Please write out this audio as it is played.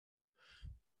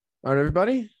All right,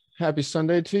 everybody. Happy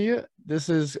Sunday to you. This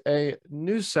is a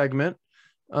new segment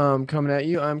coming at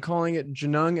you. I'm calling it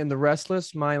Genung and the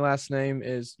Restless. My last name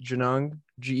is Genung,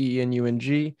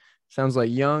 Genung. Sounds like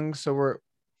young. So we're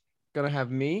going to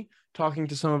have me talking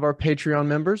to some of our Patreon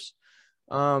members.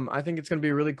 I think it's going to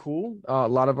be really cool. A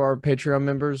lot of our Patreon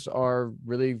members are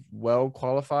really well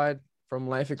qualified from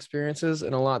life experiences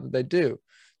and a lot that they do.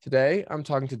 Today, I'm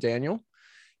talking to Daniel.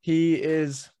 He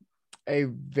is a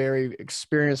very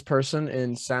experienced person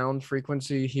in sound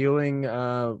frequency healing,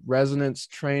 resonance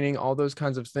training, all those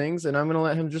kinds of things. And I'm going to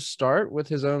let him just start with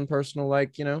his own personal,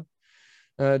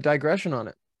 digression on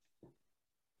it.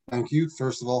 Thank you.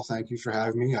 First of all, thank you for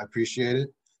having me. I appreciate it.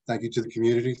 Thank you to the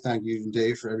community. Thank you,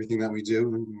 Dave, for everything that we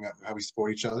do and how we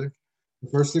support each other. The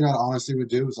first thing I honestly would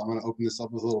do is I'm going to open this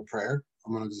up with a little prayer.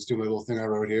 I'm going to just do my little thing I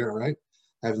wrote here, all right?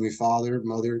 Heavenly Father,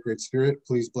 Mother, Great Spirit,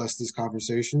 please bless this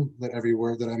conversation. Let every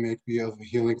word that I make be of a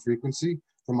healing frequency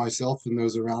for myself and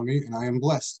those around me, and I am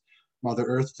blessed. Mother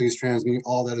Earth, please transmute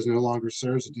all that is no longer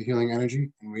serves into healing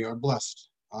energy, and we are blessed.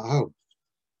 I hope.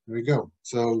 There we go.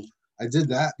 So I did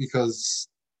that because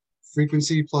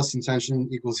frequency plus intention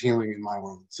equals healing in my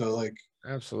world. So like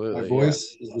my Absolutely. Yeah.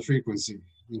 voice is the frequency.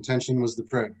 The intention was the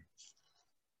prayer.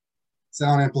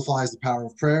 Sound amplifies the power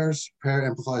of prayers. Prayer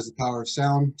amplifies the power of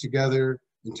sound. Together,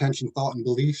 intention, thought, and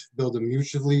belief build a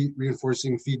mutually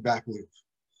reinforcing feedback loop.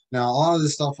 Now, a lot of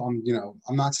this stuff, I'm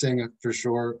not saying it for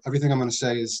sure. Everything I'm going to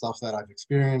say is stuff that I've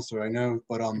experienced or I know,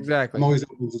 but I'm Exactly. always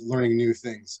open to learning new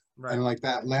things. Right. And like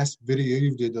that last video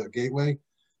you did, the gateway,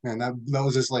 man, that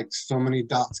was just like so many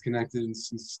dots connected, and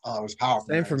it was powerful,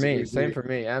 Same man. It for was a me. great Same video. for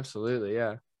me. Absolutely.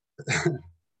 Yeah.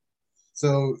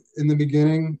 So in the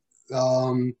beginning,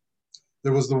 um,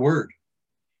 there was the Word,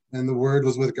 and the Word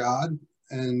was with God,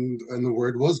 and the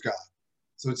Word was God.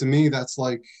 So to me, that's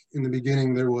like in the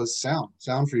beginning there was sound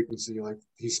frequency, like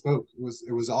He spoke.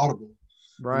 It was audible,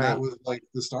 and that Right. was like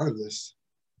the start of this.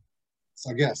 So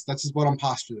I guess that's just what I'm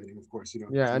postulating. Of course,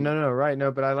 Yeah, to, no, no, right.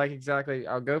 No, but I like exactly,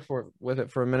 I'll go for it with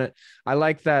it for a minute. I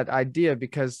like that idea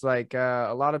because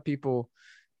a lot of people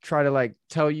try to like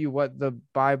tell you what the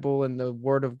Bible and the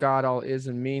word of God all is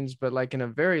and means, but like in a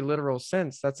very literal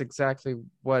sense, that's exactly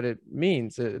what it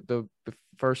means. The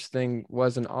first thing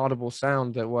was an audible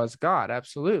sound that was God.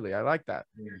 Absolutely. I like that.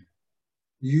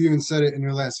 you even said it in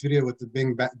your last video with the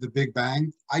Big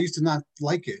Bang. I used to not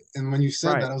like it, and when you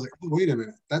said Right. that, I was like, oh, wait a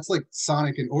minute, that's like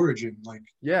Sonic in Origin. Like,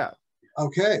 Yeah.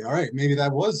 okay, all right, maybe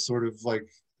that was sort of like,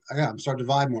 yeah, I'm starting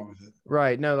to vibe more with it.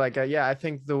 Right. No, yeah, I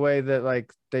think the way that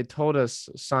like they told us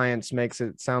science makes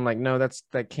it sound like no,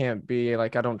 that can't be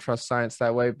like I don't trust science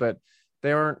that way, but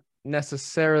they aren't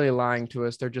necessarily lying to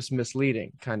us. They're just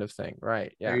misleading kind of thing.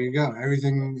 Right. There Yeah. you go.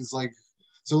 Everything is like,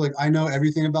 so like I know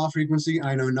everything about frequency, and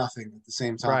I know nothing at the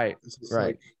same time. Right. It's just like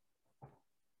Right.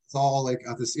 it's all like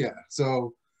at this, yeah.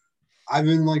 So I've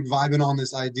been like vibing on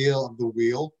this idea of the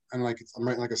wheel, and like I'm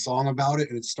writing like a song about it,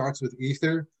 and it starts with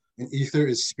ether, and ether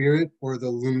is spirit or the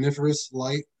luminiferous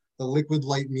light, the liquid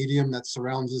light medium that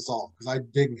surrounds us all. Because I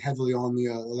dig heavily on the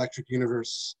electric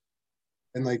universe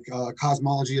and like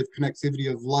cosmology of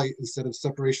connectivity of light instead of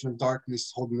separation of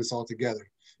darkness, holding this all together.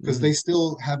 Because Hmm. they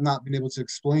still have not been able to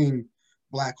explain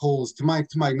black holes, to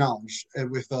my knowledge,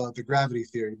 with the gravity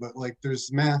theory. But like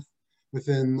there's math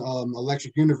within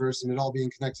electric universe and it all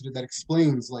being connected that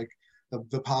explains like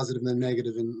the positive and the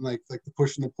negative and like the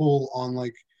push and the pull on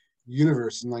like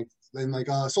universe and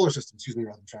solar system. Excuse me,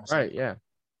 rather I'm trying to say. Right. Yeah.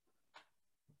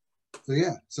 So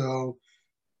yeah, so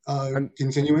And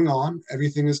continuing on,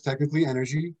 everything is technically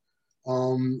energy.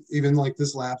 Even like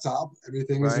this laptop,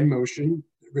 everything is in right. motion.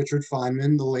 Richard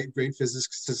Feynman, the late great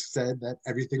physicist, said that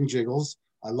everything jiggles.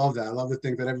 I love that. I love to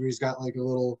think that everybody's got like a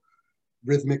little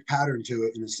rhythmic pattern to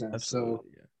it in a sense. So,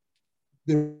 Absolutely.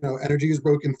 Yeah. energy is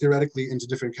broken theoretically into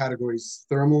different categories: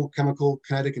 thermal, chemical,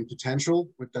 kinetic, and potential.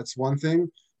 But that's one thing.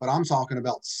 But I'm talking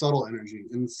about subtle energy.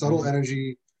 And subtle Hmm.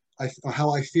 energy,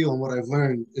 how I feel and what I've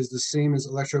learned is the same as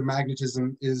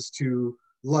electromagnetism is to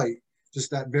light.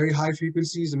 Just that very high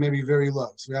frequencies and maybe very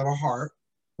low. So we have our heart,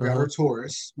 we have our Uh-huh.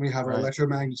 torus, we have our Right.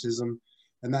 electromagnetism,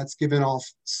 and that's giving off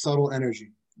subtle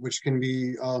energy, which can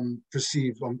be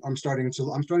perceived. I'm starting to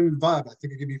vibe. I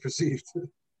think it can be perceived.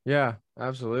 Yeah.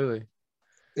 Absolutely.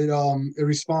 It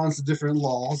responds to different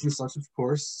laws and such, of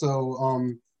course. So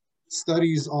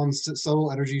studies on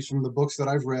subtle energies from the books that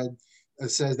I've read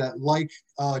says that like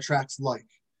attracts like,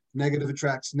 negative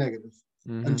attracts negative,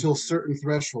 Hmm. until certain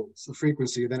thresholds of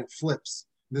frequency, then it flips.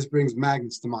 This brings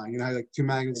magnets to mind. You know how like two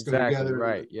magnets go Exactly. together,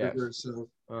 Right. Yes. reverse. So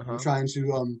I'm Uh-huh. trying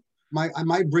to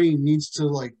my brain needs to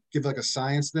like give like a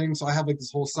science thing. So I have like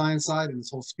this whole science side and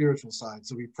this whole spiritual side.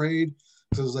 So we prayed,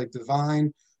 so it was like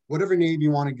divine. whatever name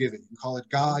you want to give it. You can call it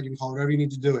God, you can call it whatever you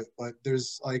need to do it, but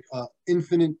there's like a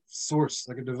infinite source,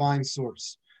 like a divine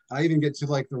source. I even get to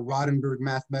like the Rodenberg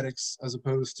mathematics as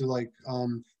opposed to like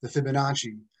the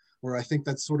Fibonacci, where I think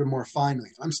that's sort of more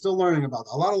finite. I'm still learning about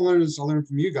that. A lot of learners I learned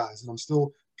from you guys, and I'm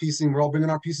still piecing. We're all bringing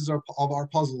our pieces of our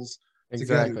puzzles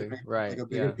together to Exactly. make like Right. a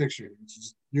bigger Yeah. picture, which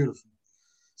is beautiful.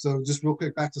 So just real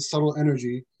quick, back to subtle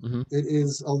energy. Hmm. It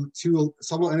is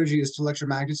subtle energy is to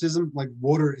electromagnetism, like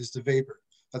water is to vapor.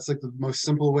 That's like the most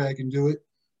simple way I can do it,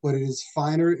 but it is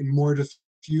finer and more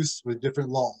diffuse with different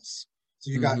laws. So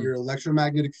you got Hmm. your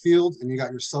electromagnetic field and you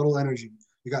got your subtle energy.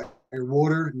 You got your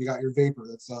water and you got your vapor.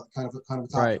 That's kind of the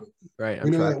top Right. of it. Right. I'm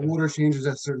We know that tracking. water changes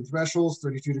at certain thresholds,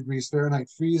 32 degrees Fahrenheit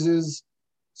freezes.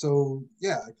 So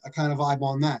yeah, I kind of vibe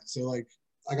on that. So like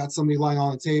I got somebody lying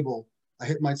on the table. I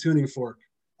hit my tuning fork.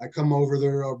 I come over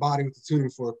their body with the tuning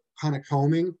fork, kind of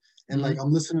combing, and like Hmm.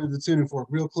 I'm listening to the tuning fork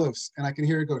real close, and I can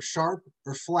hear it go sharp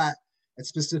or flat at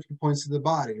specific points of the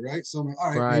body, right? So I'm like, all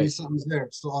right, maybe Right. something's there.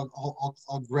 So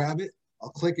I'll grab it,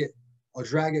 I'll click it, I'll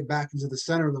drag it back into the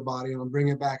center of the body, and I'll bring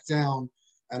it back down,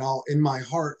 and I'll in my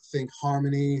heart think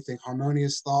harmony, think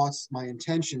harmonious thoughts, my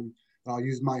intention, and I'll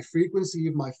use my frequency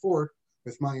of my fork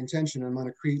with my intention. I'm going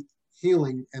to create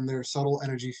healing in their subtle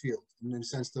energy field, and in a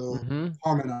sense, to Hmm.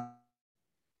 harmonize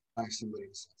somebody.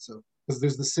 So because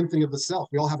there's the symphony of the self,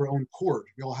 we all have our own chord,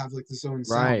 we all have like this own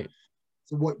sound. Right.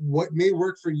 So what may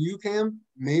work for you, Cam,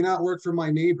 may not work for my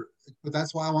neighbor. But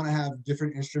that's why I want to have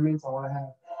different instruments. I want to have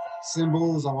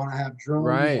cymbals. I want to have drums. I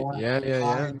Right. want to Yeah. have Yeah.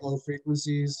 high Yeah. and low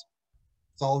frequencies.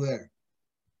 It's all there.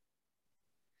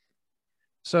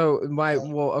 So Uh,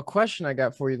 well, a question I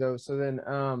got for you though. So then,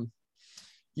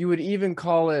 you would even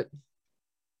call it,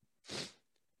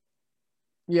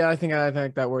 yeah, I think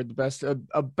that word the best,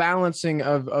 a balancing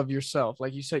of yourself.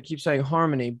 Like you said, keep saying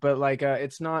harmony, but like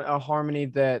it's not a harmony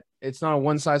that it's not a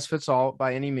one size fits all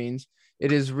by any means.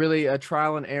 It is really a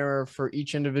trial and error for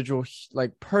each individual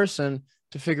like person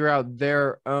to figure out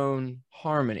their own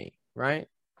harmony, right?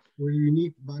 we're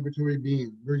unique vibratory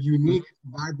beings. We're unique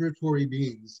vibratory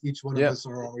beings. Each one of Yep, us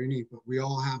are all unique, but we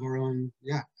all have our own.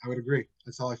 Yeah, I would agree.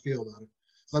 That's how I feel about it.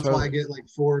 So that's why I totally. get like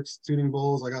forks, tuning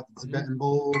bowls. I got the Hmm. Tibetan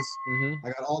bowls. Hmm. I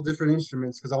got all different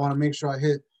instruments because I want to make sure I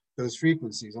hit those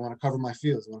frequencies. I want to cover my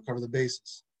fields. I want to cover the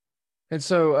bases. And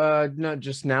so, not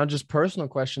just now, just personal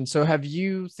question. So, have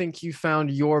you think you found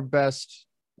your best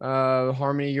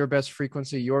harmony, your best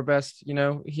frequency, your best,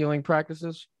 healing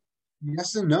practices?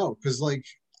 Yes and no, because like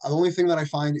the only thing that I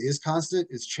find is constant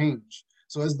is change.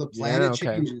 So as the Yeah. planet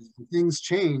Okay. changes, things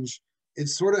change, it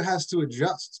sort of has to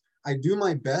adjust. I do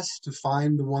my best to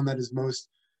find the one that is most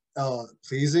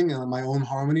pleasing and my own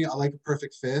harmony. I like a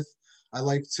perfect fifth. I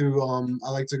like to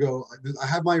go. I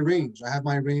have my range. I have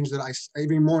my range that I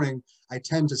every morning I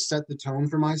tend to set the tone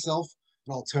for myself.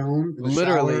 And I'll tone in the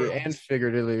shower. Literally and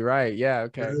figuratively, right? Yeah.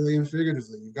 Okay. Literally and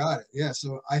figuratively. You got it. Yeah.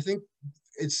 So I think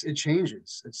it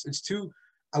changes. It's too.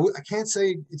 I can't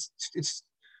say it's.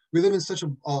 We live in such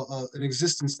an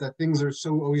existence that things are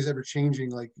so always ever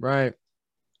changing. Like Right.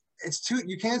 it's too.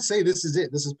 You can't say this is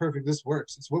it. This is perfect. This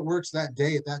works. It's what works that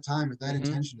day at that time at that Mm-hmm.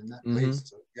 intention in that Mm-hmm. place.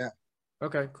 So yeah.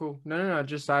 Okay, cool. No, no, no.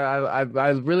 Just I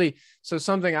really, so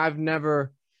something I've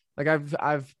never, like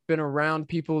I've been around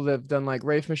people that have done like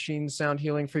Rafe machines, sound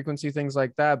healing frequency, things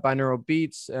like that, binaural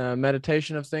beats,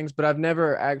 meditation of things, but I've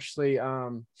never actually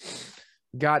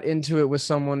got into it with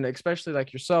someone, especially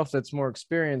like yourself, that's more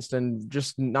experienced and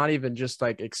just not even just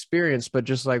like experienced, but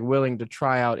just like willing to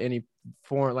try out any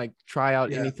form, like try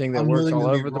out Yeah. anything that I'm works willing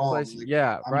all to be over the wrong. place. Like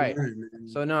Yeah, I'm right. learning, man.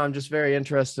 So no, I'm just very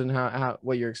interested in how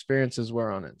what your experiences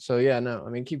were on it. So yeah, no, I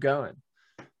mean keep going.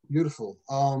 Beautiful.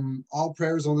 All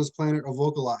prayers on this planet are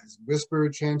vocalized,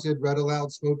 whispered, chanted, read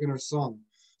aloud, spoken, or sung.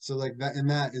 So like that, and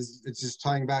that is it's just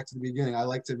tying back to the beginning. I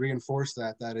like to reinforce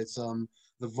that it's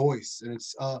the voice, and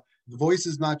it's the voice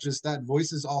is not just that.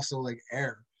 Voice is also like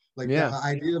air. Like the Yeah.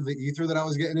 idea of the ether that I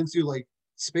was getting into, like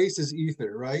space is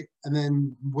ether, right? And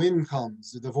then wind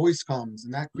comes, the voice comes,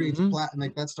 and that creates Hmm. and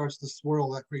like that starts to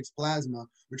swirl, that creates plasma,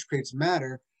 which creates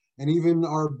matter. And even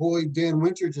our boy Dan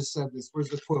Winter just said this. Where's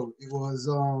the quote? It was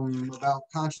about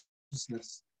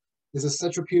consciousness. Is a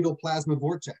centripetal plasma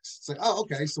vortex. It's like, oh,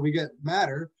 okay, so we get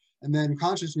matter, and then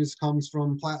consciousness comes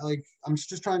from like I'm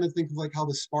just trying to think of like how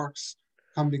the sparks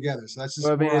come together. So that's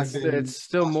Well, just I mean, where I've it's been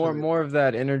still postulating. more of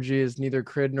that energy is neither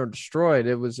created nor destroyed.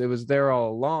 It was there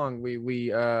all along. We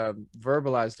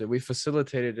verbalized it. We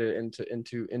facilitated it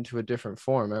into a different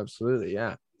form. Absolutely,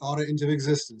 yeah. Thought it into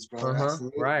existence, brother. Uh-huh.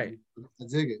 Right. Absolutely. I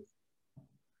dig it.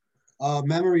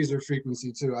 Memories are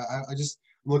frequency too. I just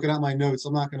I'm looking at my notes.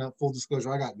 I'm not gonna full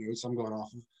disclosure. I got notes. I'm going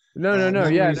off of. No. Yeah,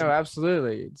 Memories. no,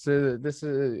 absolutely. So this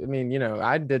is, I mean,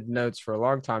 I did notes for a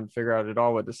long time to figure out at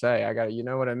all what to say. I got, you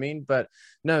know what I mean? But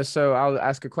no, so I'll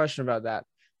ask a question about that.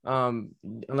 Um,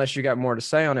 Unless you got more to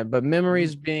say on it. But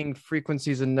memories being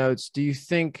frequencies and notes, do you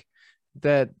think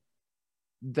that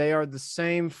they are the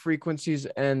same frequencies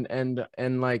and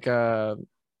like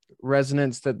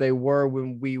resonance that they were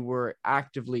when we were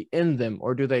actively in them,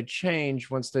 or do they change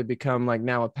once they become like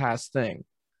now a past thing?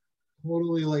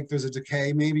 Totally, like there's a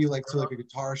decay maybe like to like a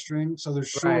guitar string, so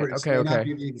there's Right. sure it Okay. may not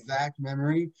Okay. be the exact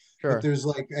memory, but Sure. there's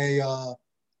like a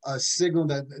signal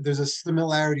that there's a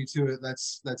similarity to it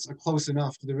that's close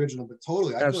enough to the original. But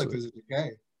totally, I feel like Absolutely. there's a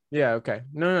decay. Yeah. Okay.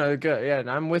 No. Good.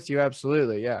 Yeah. I'm with you.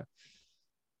 Absolutely. Yeah.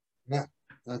 Yeah,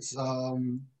 that's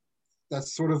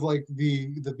that's sort of like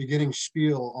the beginning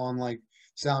spiel on like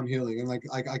sound healing. And like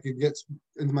I could get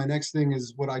into my next thing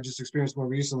is what I just experienced more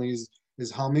recently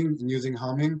is humming and using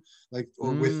humming, like,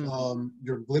 or with Mm.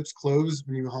 your lips closed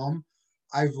when you hum.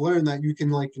 I've learned that you can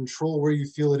like control where you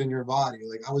feel it in your body.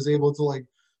 Like I was able to like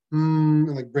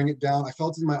and like bring it down. I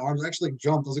felt it in my arms. I actually like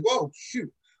jumped. I was like, whoa,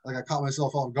 shoot. Like I caught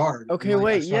myself off guard and Okay. like I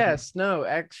Wait. started. Yes. No.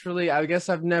 Actually, I guess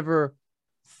I've never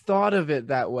thought of it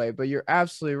that way, but you're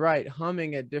absolutely right.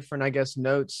 Humming at different, I guess,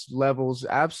 notes levels.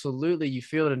 Absolutely, you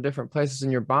feel it in different places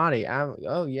in your body.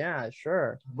 Oh yeah,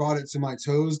 sure. Brought it to my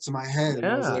toes, to my head, and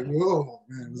I was Yeah. like, "Whoa,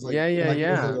 man!" It was like, it was like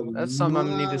Yeah. That's something I'm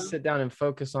gonna need to a, sit down and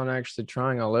focus on actually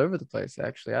trying all over the place.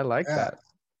 Actually, I like yeah. that.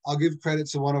 I'll give credit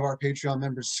to one of our Patreon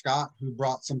members, Scott, who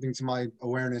brought something to my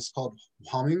awareness called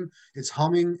humming. It's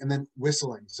humming and then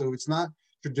whistling. So it's not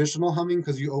traditional humming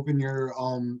because you open your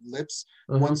lips.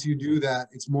 Uh-huh. Once you do that,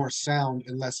 it's more sound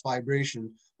and less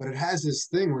vibration. But it has this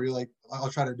thing where you're like, I'll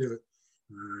try to do it.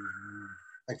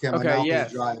 I can't. My Okay, mouth is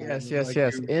yes. dry. Like Yes. you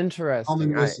hum Interesting.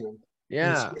 and I whistle.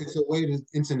 Yeah. It's a way to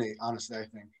intonate. Honestly, I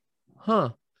think. Huh.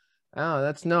 Oh,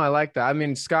 that's no, I like that. I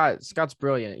mean, Scott's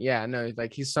brilliant. Yeah, no,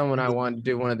 like he's someone I want to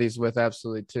do one of these with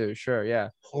absolutely too. Sure, yeah.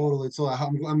 Totally. So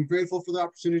I'm grateful for the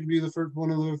opportunity to be the first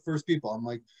one of the first people. I'm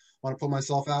like want to put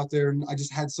myself out there, and I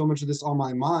just had so much of this on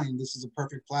my mind. This is a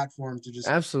perfect platform to just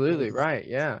Absolutely right.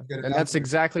 Yeah. get it And out that's there.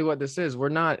 exactly what this is. We're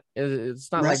not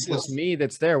it's not like just Restless. me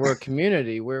that's there. We're a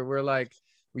community. We're like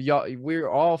we're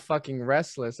all fucking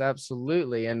restless,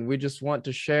 absolutely. And we just want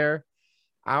to share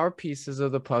our pieces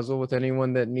of the puzzle with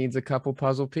anyone that needs a couple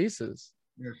puzzle pieces.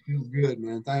 Yeah, feels good,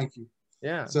 man. Thank you.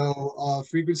 Yeah. So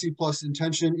frequency plus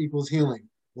intention equals healing.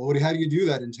 Well, how do you do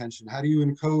that intention? How do you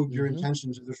encode your Mm-hmm.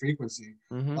 intention to the frequency?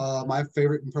 Mm-hmm. My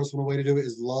favorite and personal way to do it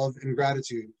is love and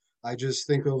gratitude. I just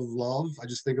think of love. I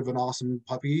just think of an awesome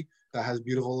puppy that has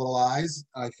beautiful little eyes.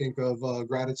 I think of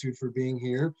gratitude for being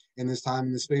here in this time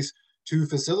in this space to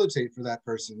facilitate for that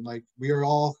person. Like we are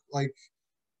all like,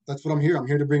 that's what I'm here. I'm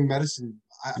here to bring medicine.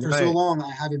 For so Right. long, I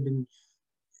haven't been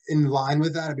in line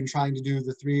with that. I've been trying to do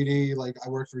the 3D. Like I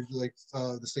work for like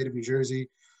the state of New Jersey,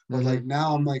 but Mm-hmm. like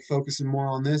now I'm like focusing more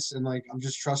on this, and like I'm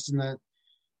just trusting that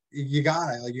you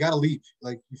gotta leap.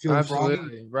 Like you feeling froggy,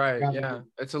 Absolutely. Right. gotta Yeah. leap.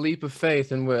 It's a leap of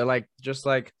faith. And we're like just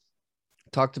like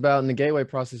talked about in the gateway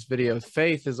process video,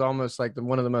 faith is almost like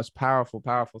one of the most powerful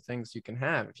things you can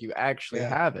have if you actually Yeah.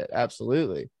 have it.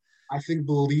 Absolutely. I think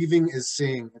believing is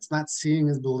seeing. It's not seeing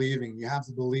is believing. You have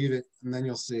to believe it, and then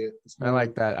you'll see it. It's I more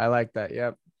like that. I like that.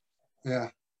 Yep. yeah.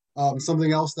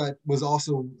 Something else that was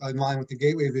also in line with the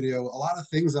gateway video, a lot of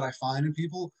things that I find in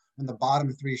people in the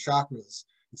bottom three chakras.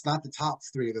 It's not the top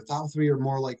three. The top three are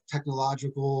more like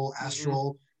technological, Mm-hmm.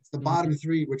 astral. It's the Mm-hmm. bottom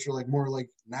three, which are like more like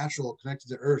natural, connected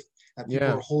to earth, that people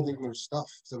Yeah. are holding their stuff.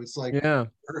 So it's like Yeah.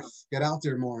 earth, get out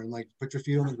there more and like put your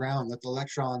feet on the ground. Let the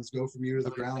electrons go from you to the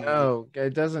ground. Like No,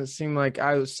 it doesn't seem like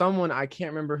I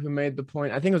can't remember who made the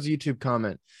point. I think it was a YouTube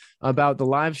comment about the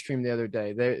live stream the other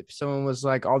day. Someone was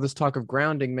like, all this talk of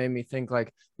grounding made me think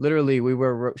like literally we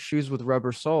wear shoes with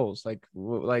rubber soles.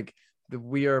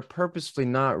 We are purposefully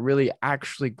not really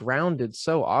actually grounded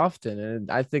so often. And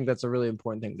I think that's a really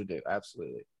important thing to do.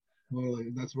 Absolutely. totally,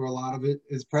 that's where a lot of it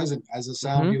is present as a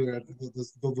sound Hmm. healer.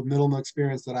 The minimal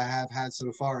experience that I have had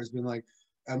so far has been like,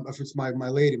 if it's my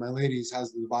ladies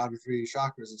has the bottom three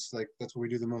chakras. It's like that's where we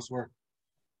do the most work.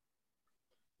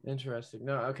 Interesting.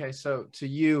 No, okay. So to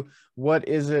you, what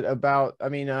is it about? I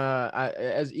mean,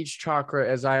 as each chakra,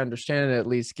 as I understand it, at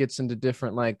least gets into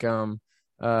different like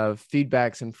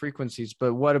feedbacks and frequencies.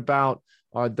 But what about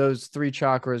those three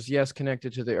chakras? Yes,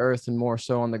 connected to the earth and more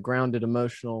so on the grounded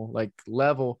emotional like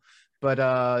level.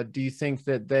 But do you think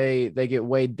that they get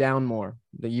weighed down more?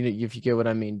 That if you get what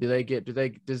I mean,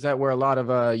 does that where a lot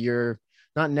of your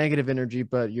not negative energy,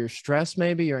 but your stress,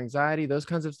 maybe your anxiety, those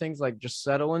kinds of things like just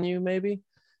settle in you, maybe?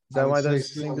 Is I that would why say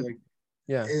those so. seem to? Like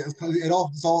Yeah.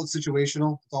 it's all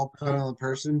situational. It's all Huh. dependent on the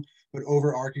person. but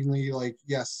overarchingly, like,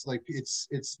 yes, like it's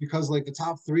because like the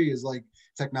top three is like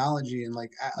technology and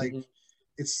like Mhm.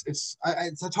 it's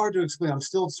hard to explain. I'm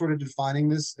still sort of defining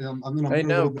this, and I'm I a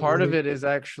know little bit part of early. it is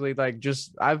actually like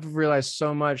just I've realized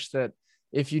so much that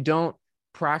if you don't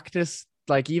practice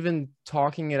like even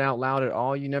talking it out loud at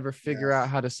all, you never figure out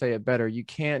Yes, how to say it better. You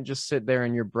can't just sit there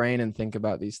in your brain and think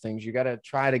about these things. You got to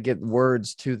try to get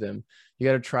words to them. You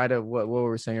got to try to what we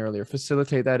were saying earlier,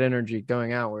 facilitate that energy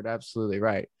going outward. Absolutely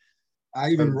right. I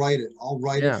even So write it. I'll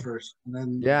write it yeah, first, and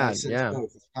then yeah, that's it. It's yeah.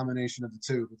 both. It's a combination of the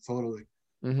two. Totally.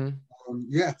 Mm-hmm.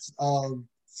 Yes.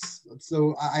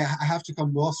 So I have to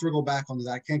come. We'll circle back on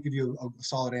that. I can't give you a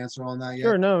solid answer on that yet.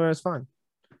 Sure, no, that's fine.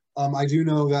 I do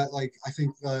know that, like, I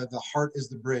think the heart is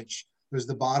the bridge. There's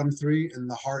the bottom three, and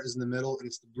the heart is in the middle, and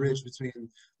it's the Mhm. bridge between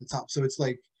the top. So it's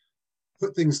like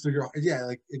put things through your, yeah,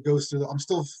 like it goes through. I'm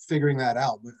still figuring that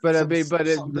out, but But something but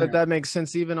there. that makes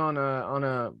sense even on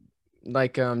a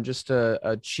like just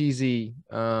a cheesy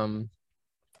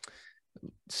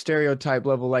stereotype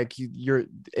level, like you're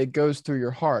it goes through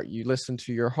your heart, you listen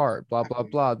to your heart, blah blah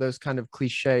Exactly. blah, those kind of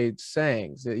cliched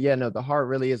sayings. Yeah, no, the heart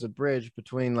really is a bridge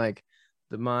between like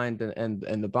the mind and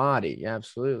the body. Yeah,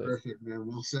 absolutely. Perfect, man.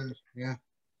 Well said. Yeah.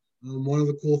 One of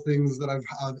the cool things that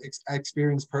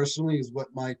experienced personally is what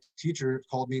my teacher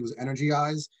called me was energy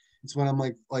eyes. It's when I'm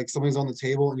like somebody's on the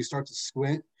table and you start to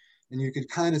squint and you can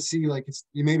kind of see like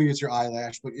maybe it's your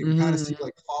eyelash, but you can kind of see Mm-hmm.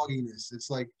 like fogginess. It's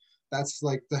like that's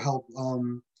like to help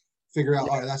figure out,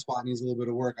 all right, that spot needs a little bit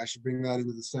of work. I should bring that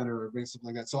into the center or bring something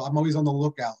like that. So I'm always on the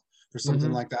lookout for something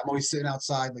Mm-hmm. like that. I'm always sitting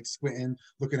outside, like squinting,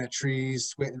 looking at trees,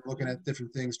 squinting, looking at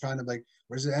different things, trying to like,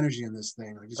 where's the energy in this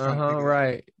thing? Like just trying to Uh-huh, pick it up.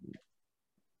 right.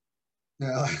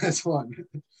 Yeah, that's fun.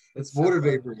 It's It's so water fun.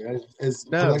 vapor, as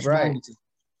No, right. electromagnetism.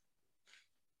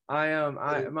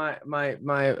 I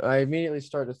my I immediately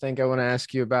start to think I want to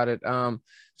ask you about it.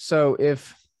 So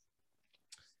if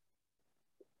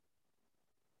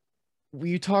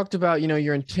you talked about, you know,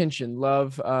 your intention,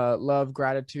 love,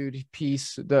 gratitude,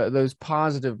 peace, those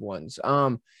positive ones.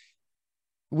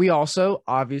 We also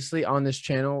obviously on this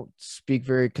channel speak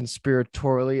very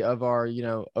conspiratorially of our, you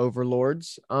know,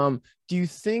 overlords. Do you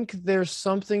think there's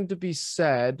something to be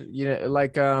said, you know,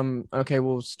 like okay,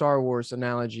 well, Star Wars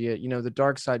analogy, you know, the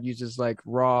dark side uses like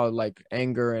raw like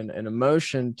anger and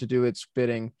emotion to do its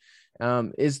bidding.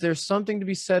 Is there something to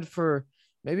be said for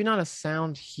maybe not a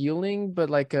sound healing, but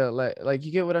like a like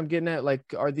you get what I'm getting at?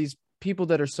 Like, are these people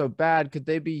that are so bad, could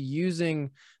they be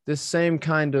using the same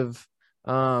kind of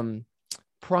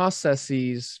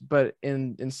processes, but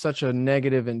in such a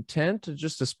negative intent?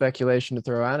 Just a speculation to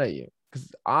throw out at you, because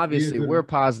Be a obviously we're good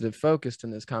positive focused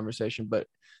in this conversation, but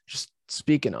just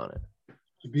speaking on it.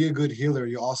 to be a good healer,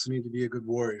 you also need to be a good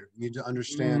warrior. You need to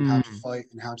understand how to Mm, fight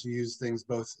and how to use things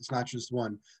both. It's not just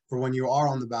one. For when you are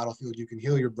on the battlefield, you can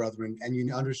heal your brethren and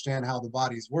you understand how the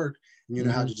bodies work and you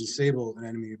know how mm-hmm. to disable an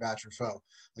enemy about your foe.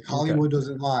 Like Okay. Hollywood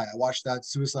doesn't lie. I watched that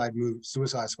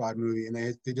Suicide Squad movie, and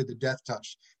they did the death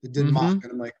touch. They did mock, Mm-hmm.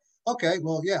 and I'm like, okay,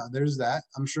 well, yeah, there's that.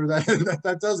 I'm sure that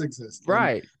that does exist. And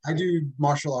Right. I do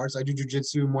martial arts. I do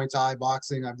jujitsu, Muay Thai,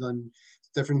 boxing. I've done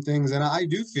different things, and I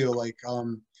do feel like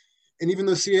and even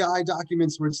those CAI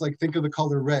documents where it's like, think of the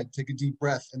color red, take a deep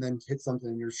breath, and then hit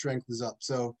something, your strength is up.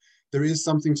 So there is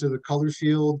something to the color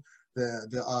field.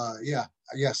 Yeah,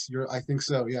 yes, I think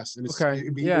so. Yes, and Okay.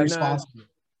 it'd be Yeah, no, irresponsible.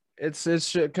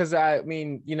 it's because I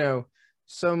mean, you know,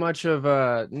 so much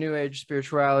of new age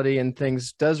spirituality and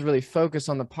things does really focus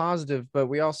on the positive, but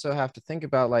we also have to think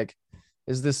about like,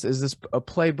 is this a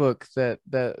playbook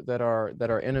that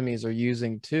our enemies are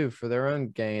using too for their own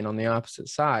gain on the opposite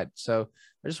side? So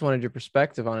I just wanted your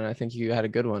perspective on it. I think you had a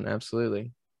good one.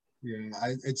 Absolutely. Yeah,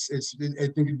 I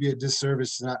think it'd be a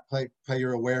disservice to not play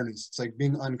your awareness. It's like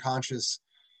being unconscious.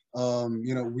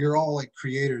 We're all like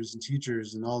creators and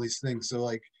teachers and all these things. So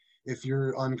like, if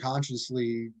you're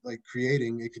unconsciously like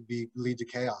creating, it could be lead to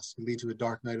chaos, it could lead to a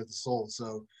dark night of the soul.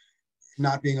 So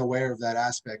not being aware of that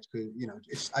aspect could,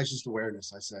 it's just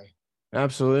awareness, I say.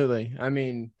 Absolutely. I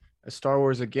mean, Star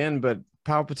Wars again, but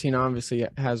Palpatine obviously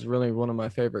has really one of my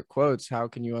favorite quotes. How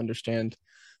can you understand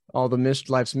all the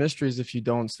life's mysteries if you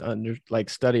don't like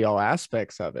study all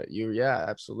aspects of it? Yeah,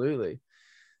 absolutely.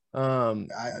 Um,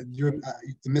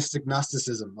 The mystic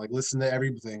Gnosticism, like listen to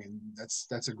everything, and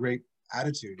that's a great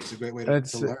attitude. It's a great way to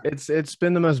it's learn. it's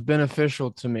been the most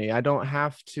beneficial to me. I don't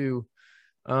have to.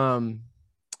 Um,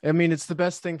 I mean, it's the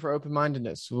best thing for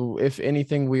open-mindedness. If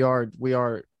anything, we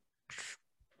are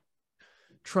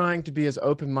trying to be as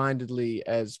open-mindedly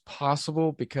as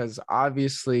possible, because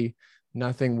obviously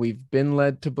nothing we've been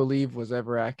led to believe was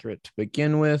ever accurate to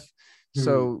begin with. Hmm.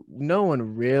 So no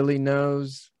one really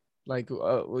knows. Like,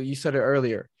 well, you said it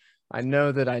earlier. I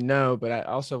know that I know, but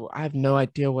I have no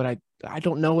idea I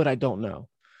don't know what I don't know.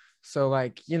 So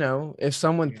like, if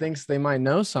someone Yeah. thinks they might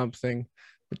know something,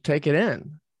 take it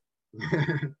in.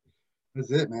 That's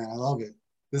it, man. I love it.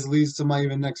 This leads to my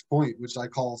even next point, which I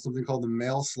call something called the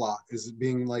mail slot, is it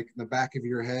being like in the back of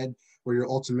your head where your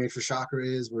ultimate chakra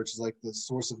is, which is like the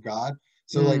source of God.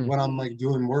 So like Mm, when I'm like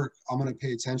doing work, I'm gonna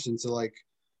pay attention to like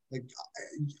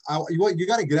you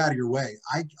got to get out of your way.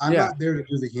 I'm yeah. not there to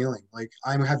do the healing. Like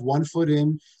I have one foot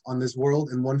in on this world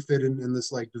and one foot in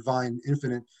this like divine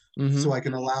infinite, so Mm-hmm. I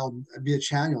can be a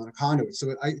channel and a conduit.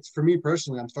 So for me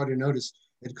personally, I'm starting to notice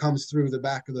it comes through the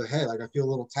back of the head. Like I feel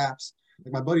little taps.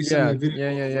 Like my buddy sent me Yeah. a video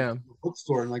Yeah. Yeah. of like Yeah. a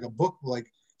bookstore and like a book like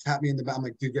tap me in the back. I'm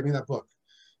like, dude, get me that book.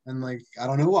 And like I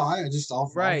don't know why.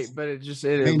 I'll Right. But may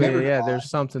but never know yeah, why. there's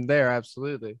something there.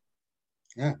 Absolutely.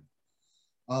 Yeah.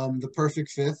 The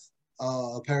perfect fifth,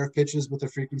 a pair of pitches with a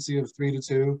frequency of 3 to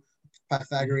 2.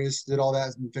 Pythagoras did all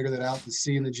that and figured it out. The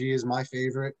C and the G is my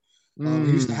favorite. He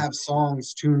used to Mm, have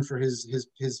songs tuned for his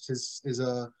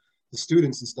the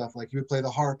students and stuff. Like he would play the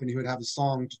harp and he would have a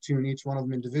song to tune each one of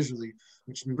them individually,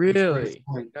 which proves the really?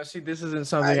 point. Now, see, this isn't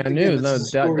something I Again, knew. this No, is a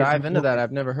story from dive a into book. that.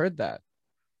 I've never heard that.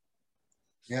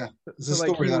 Yeah, it's a So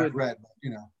like story that I've read. But, you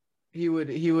know, he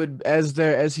would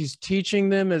as he's teaching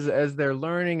them as they're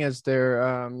learning as they're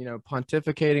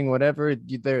pontificating whatever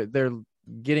they're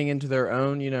getting into their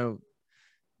own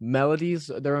melodies,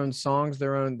 their own songs,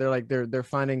 they're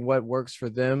finding what works for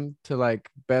them to like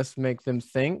best make them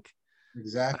think. I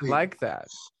exactly. like that.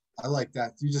 I like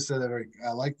that. You just said that very.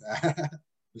 I like that.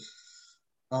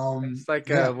 It's like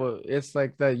Yeah, it's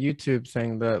like the YouTube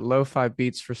thing, the lo-fi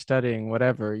beats for studying,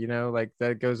 whatever, like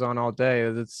that goes on all day.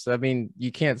 I mean,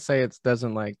 you can't say it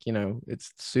doesn't like,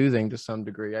 it's soothing to some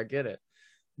degree. I get it.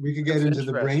 we could get That's into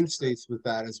the brain interesting. states with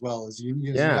that as well as you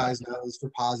Yeah. guys know, is for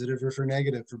positive or for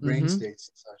negative for brain Mm-hmm. states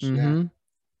and such. Yeah, Mm-hmm.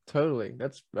 Totally.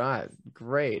 That's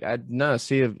great. I no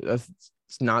see it's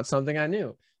not something I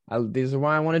knew. These are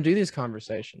why I want to do these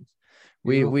conversations.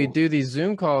 We beautiful. do these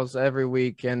Zoom calls every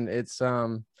week, and it's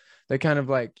they kind of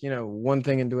like one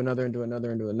thing into another into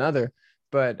another into another.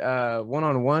 But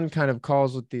one-on-one kind of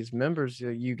calls with these members,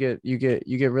 you get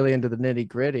really into the nitty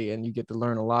gritty, and you get to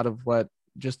learn a lot of what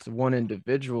just one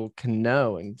individual can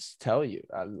know and tell you.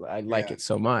 I like Yeah, it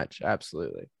so much.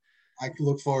 Absolutely. I could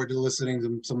look forward to listening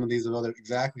to some of these other.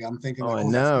 Exactly, I'm thinking Oh, like, I oh,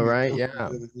 that's know, gonna be right? something to Yeah.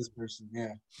 do with this person.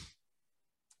 Yeah.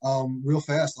 Real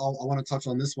fast, I want to touch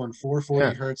on this one. 440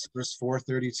 Yeah. hertz versus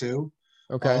 432.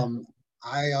 Okay. Um,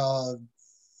 I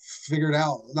figured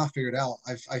out, not figured out.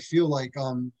 I feel like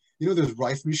there's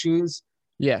Rife machines.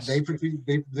 Yes. They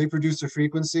produce a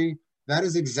frequency that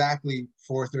is exactly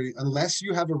 430. Unless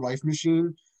you have a Rife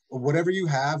machine or whatever you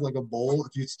have, like a bowl,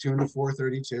 if you tune to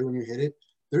 432 and you hit it,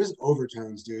 there's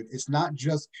overtones, dude. It's not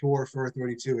just pure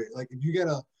 432. Like if you get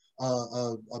a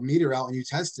meter out and you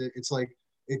test it, it's like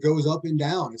it goes up and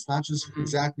down. It's not just Mhm.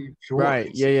 exactly pure. Right.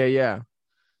 It's Yeah. Yeah. Yeah.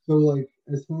 so like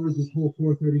as far as this whole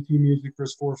 432 music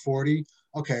versus 440,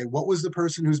 okay, what was the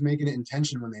person who's making it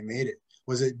intention when they made it?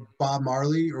 Was it Bob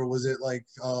Marley or was it like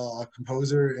a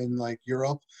composer in like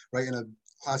Europe, right, in a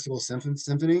classical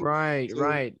symphony? Right. So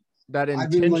Right. That I've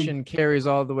been like, intention carries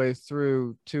all the way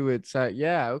through to its.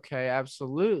 Yeah. Okay.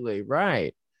 Absolutely.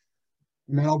 Right.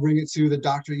 and then I'll bring it to the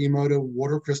Dr. Emoto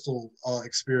water crystal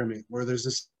experiment, where there's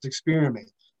this experiment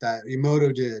that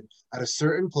Emoto did at a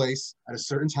certain place, at a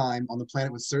certain time on the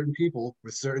planet with certain people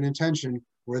with certain intention,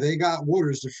 where they got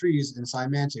waters to freeze in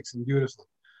cymatics and beautifully.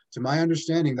 To my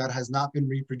understanding, that has not been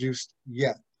reproduced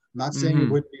yet. I'm not saying it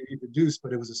Mm-hmm. would be reproduced,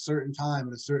 but it was a certain time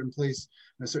and a certain place,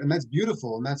 and that's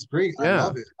beautiful and that's great. I Yeah.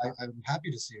 love it. I'm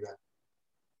happy to see that.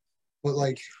 But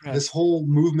like this Interesting. whole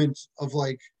movement of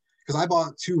like, because I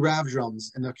bought 2 Rav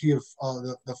drums in the key of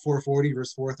the 440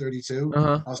 versus 432.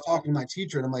 Uh-huh. I was talking to my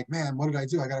teacher and I'm like, man, what did I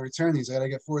do? I got to return these. I got to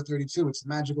get 432. It's the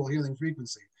magical healing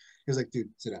frequency. He was like, dude,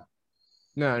 sit down.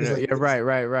 No. He's No. like, Yeah. Right.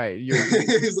 Right. Right.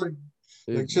 he's Uh,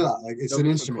 like, chill out. Like, it's They'll an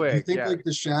go instrument. Do you quick. think Yeah. like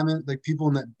the shaman, like people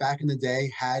in that back in the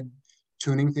day had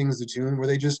tuning things to tune? Were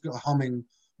they just humming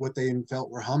what they felt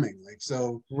were humming? Like,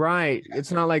 so Right.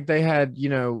 It's not like they had,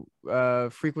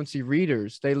 frequency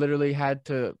readers. They literally had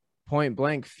to point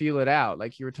blank feel it out.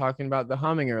 Like you were talking about the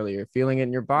humming earlier, feeling it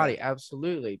in your yeah. body.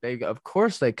 Absolutely. Of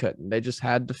course they couldn't. They just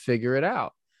had to figure it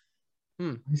out.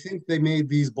 Hmm. I think they made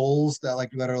these bowls that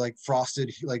are like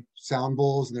frosted like sound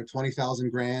bowls, and they're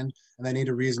 20,000 grand, and they need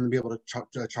a reason to be able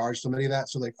to charge somebody that.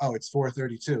 So like, oh, it's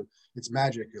 432. It's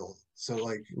magical. So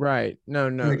like Right. No, to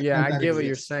an no. Yeah, extent I that get what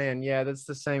you're exists. saying. Yeah, that's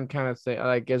the same kind of thing.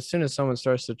 Like as soon as someone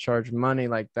starts to charge money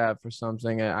like that for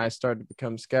something, I start to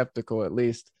become skeptical at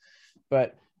least.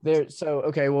 But so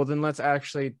okay, well then let's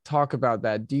actually talk about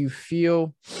that. Do you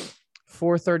feel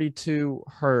 432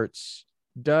 hertz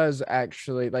does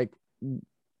actually, like,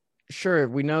 sure,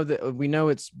 we know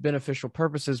it's beneficial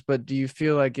purposes, but do you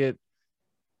feel like it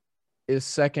is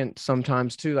second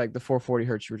sometimes too, like the 440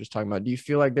 hertz you were just talking about? Do you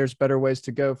feel like there's better ways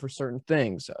to go for certain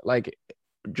things, like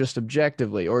just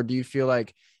objectively, or do you feel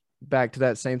like back to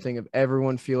that same thing of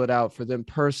everyone feel it out for them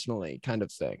personally kind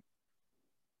of thing?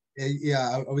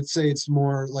 Yeah, I would say it's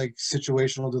more like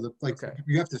situational to the like Okay.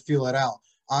 you have to feel it out.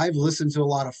 I've listened to a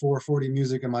lot of 440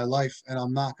 music in my life, and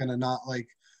I'm not gonna not like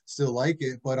still like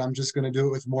it, but I'm just gonna do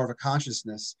it with more of a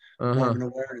consciousness, more of Uh-huh. an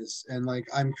awareness. And like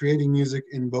I'm creating music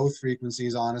in both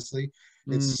frequencies, honestly.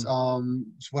 Mm.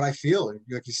 It's what I feel.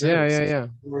 Like you said, Yeah, it's yeah, it's yeah.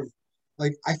 more of-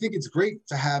 like I think it's great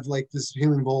to have like this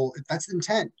healing bowl. That's the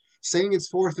intent. Saying it's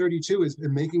 432 is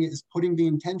and making it is putting the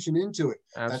intention into it.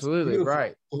 That's Absolutely beautiful.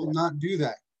 right. Don't not do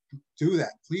that,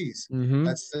 please. Mm-hmm.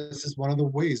 That's just one of the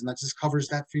ways, and that just covers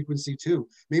that frequency too.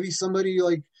 Maybe somebody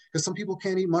like because some people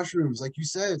can't eat mushrooms, like you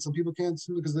said, some people can't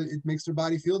because it makes their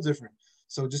body feel different.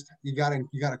 So just you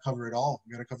gotta cover it all.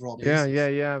 You gotta cover all Yeah, yeah,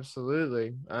 bases. yeah,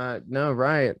 absolutely. No,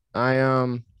 right. I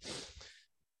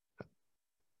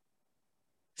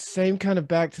same kind of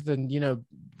back to the,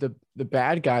 the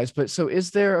bad guys, but so is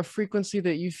there a frequency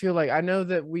that you feel like, I know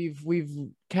that we've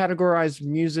categorized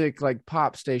music, like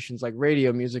pop stations, like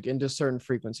radio music, into certain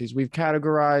frequencies. We've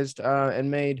categorized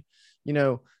and made, you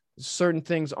know, certain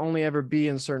things only ever be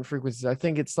in certain frequencies. I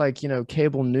think it's like,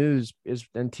 cable news is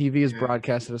and TV is Yeah,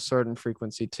 broadcast at a certain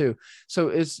frequency too. So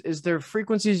is there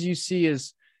frequencies you see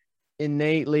as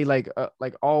innately, like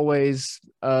always,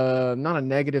 not a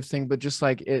negative thing, but just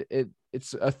like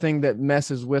it's a thing that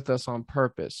messes with us on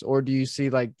purpose, or do you see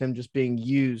like them just being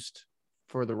used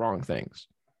for the wrong things?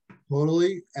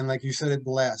 totally. And like you said it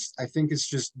last, I think it's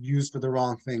just used for the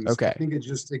wrong things. I Okay. think it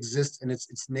just exists and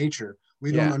it's nature.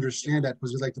 We don't Yeah. understand that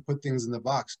because we like to put things in the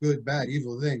box, good, bad,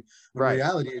 evil thing. When in Right.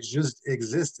 reality, it just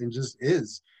exists and just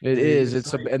is. It And is.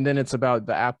 it's like And then it's about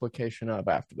the application of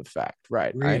after the fact.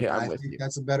 Right. agreed. I'm I with think you.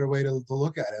 that's a better way to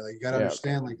look at it. Like you got to Yeah. Okay.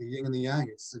 understand like the yin and the yang.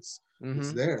 It's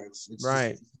Mm-hmm. there. It's just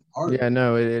Right. art. Yeah,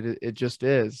 no, it just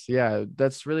is. Yeah,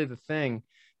 that's really the thing,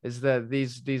 is that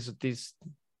these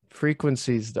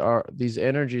frequencies are, these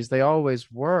energies, they always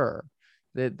were.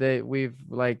 That we've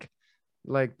like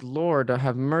Lord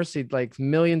have mercy, like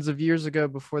millions of years ago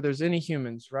before there's any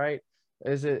humans, right?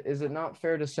 Is it not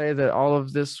fair to say that all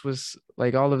of this was,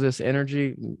 like, all of this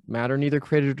energy, matter, neither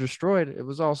created or destroyed, it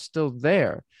was all still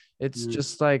there. Mm, It's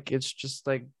just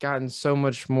like gotten so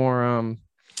much more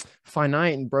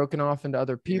finite and broken off into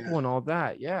other yeah, people and all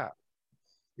that. Yeah.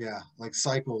 yeah, like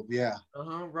cycled. Yeah,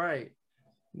 Uh-huh. Right.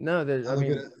 No, that, I I look at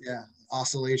mean, it. Yeah,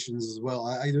 oscillations as well.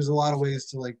 There's a lot of ways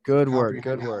to like good word,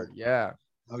 comprehend good word. Yeah.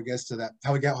 how it gets to that,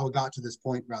 how it got to this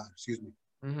point. Rather, excuse me.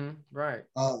 Mm-hmm. Right.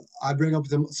 I bring up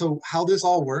them. So how this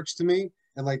all works to me,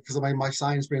 and like because my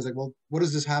science brain is like, well, what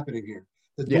is this happening here?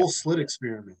 The Yeah. dual slit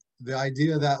experiment. The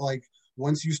idea that like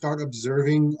once you start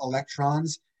observing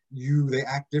electrons, they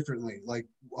act differently.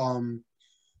 Um,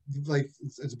 it's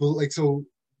like so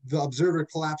the observer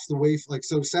collapsed the wave. Like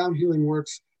so, sound healing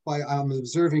works by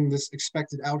observing this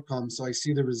expected outcome, so I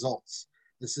see the results.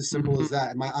 It's as simple as Mm-hmm.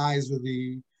 that. My eyes with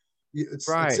the that's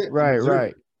Right, it. I'm right,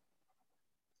 right. observing.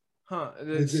 Huh.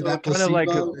 Is So that kind of like,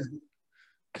 placebo?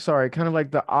 sorry, kind of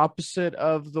like the opposite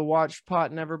of the watch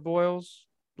pot never boils.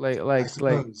 I Like,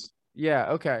 suppose.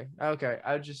 yeah, okay. Okay.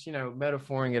 I just,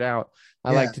 metaphoring it out.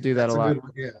 I Yeah, like to do that a that's a lot. good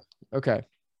one. Yeah, Okay.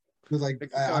 because like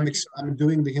But keep going, keep I'm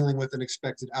doing the healing with an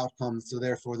expected outcome, so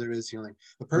therefore there is healing.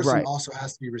 The going. person Right. also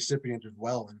has to be recipient of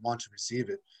well and want to receive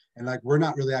it. And like we're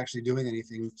not really actually doing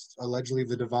anything. Allegedly,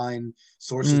 the divine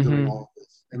source is doing Mm-hmm. all of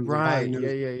this, and the divine Right. Yeah,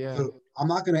 knows. yeah, yeah. So I'm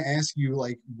not going to ask you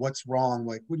like what's wrong.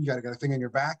 Like, what do you got a thing on your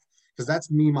back? Because that's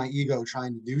me, my ego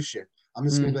trying to do shit. I'm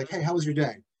just going to be like, Mm-hmm. hey, how was your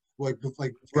day? Like,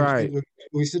 Right. when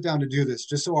we sit down to do this,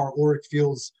 just so our auric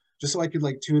fields, just so I could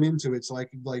like tune into it, so I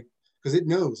could like because it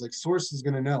knows like source is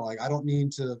going to know like I don't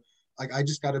need to like I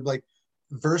just got to like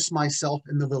verse myself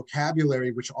in the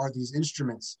vocabulary which are these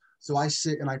instruments, so I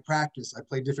sit and I practice, I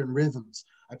play different rhythms,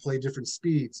 I play different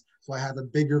speeds, so I have a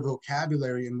bigger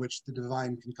vocabulary in which the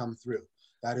divine can come through.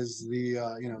 That is the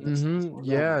that's Mm-hmm. what we're going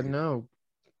Yeah, here. no,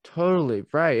 totally.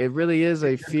 Right. It really is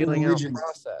a Different feeling out religions,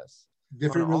 process on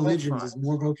different all religions is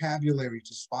more fronts. vocabulary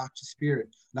to spot to spirit.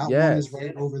 Not one is Yes.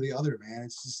 right over the other, man.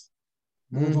 It's just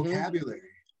more Mm-hmm. vocabulary.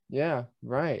 Yeah,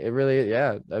 right. It really,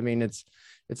 yeah. I mean, it's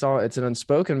an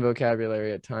unspoken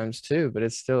vocabulary at times too, but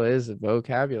it still is a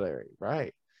vocabulary,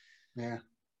 right? Yeah.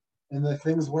 And the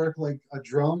things work like a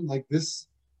drum, like this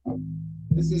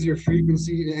is your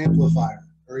frequency amplifier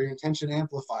or your intention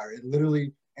amplifier. It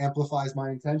literally amplifies my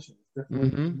intention. It's different.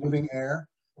 It's Mm-hmm. moving air.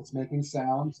 It's making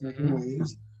sound. It's making Mm-hmm.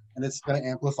 waves. and it's going to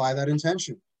amplify that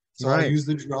intention. So I'll Right. use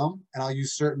the drum and I'll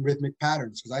use certain rhythmic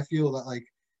patterns because I feel that like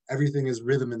everything is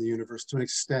rhythm in the universe to an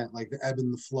extent, like the ebb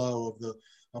and the flow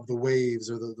of the waves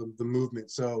or the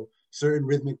movement. So certain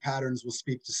rhythmic patterns will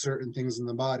speak to certain things in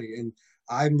the body. And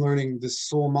I'm learning this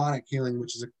soulmonic healing,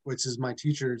 which is my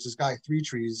teacher. It's this guy, Three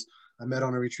Trees. I met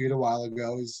on a retreat a while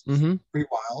ago. He's Mm-hmm. pretty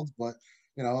wild, but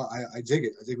you know, I dig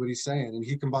it. I dig what he's saying. And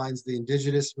he combines the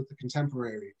indigenous with the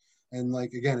contemporary. And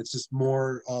like again, it's just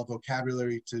more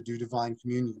vocabulary to do divine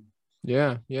communion.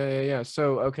 Yeah.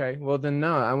 So okay, well then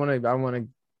no, I want to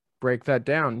break that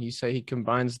down. You say he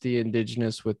combines the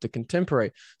indigenous with the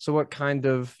contemporary. So what kind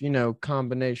of,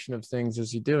 combination of things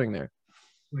is he doing there?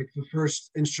 Like the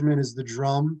first instrument is the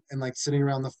drum, and like sitting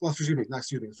around the well, excuse me, not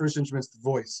excuse me. The first instrument's the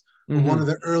voice, but one Mm-hmm. of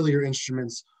the earlier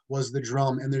instruments was the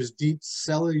drum, and there's deep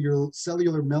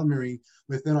cellular memory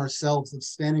within ourselves of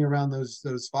standing around those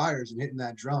fires and hitting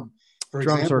that drum. For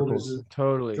Drum example, there's circles. a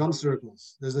Totally. drum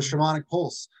circles. There's a shamanic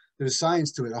pulse. There's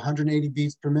science to it. 180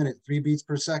 beats per minute, 3 beats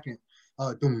per second.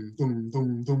 Doom, doom,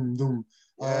 doom, doom, doom.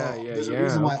 There's a Yeah.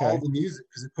 reason why all Okay. the music,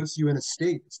 because it puts you in a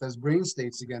state. It's those brain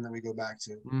states again that we go back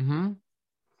to. Mm-hmm.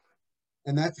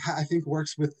 And that I think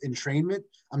works with entrainment.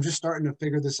 I'm just starting to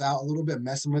figure this out a little bit,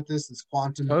 messing with this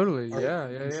quantum Totally. or Yeah.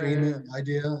 entrainment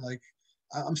idea. Like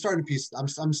I'm starting to piece.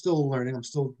 I'm still learning. I'm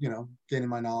still gaining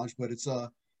my knowledge, but it's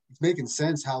making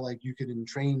sense how like you could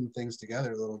entrain things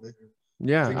together a little bit.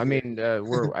 Yeah, I Think mean,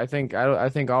 I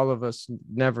think all of us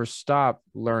never stop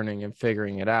learning and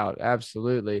figuring it out.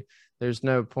 Absolutely. There's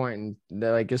no point in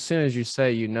like as soon as you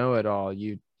say you know it all,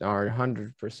 you are that's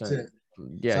 100%. it. So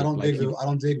Yeah, like you I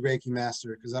don't dig Reiki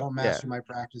master because I don't yeah. master my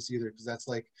practice either because that's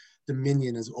like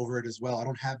dominion is over it as well. I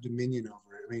don't have dominion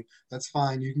over it. I mean, that's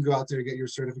fine. You can go out there, get your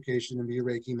certification and be a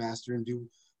Reiki master and do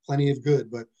plenty of good.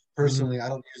 But Mhm. personally, I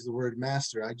don't use the word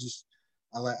master.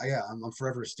 I like, yeah, I'm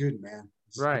forever a student, man.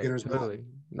 It's Right, beginner's mind.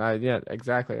 totally. Yeah,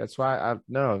 exactly. That's why I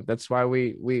no, that's why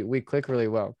we click really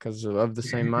well because of the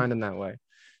same mind in that way.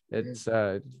 It's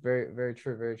very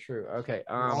true, very true. Okay.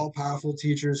 We're all powerful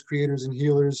teachers, creators, and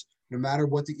healers. No matter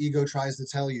what the ego tries to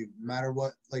tell you, no matter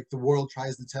what like the world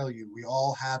tries to tell you, we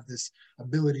all have this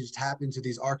ability to tap into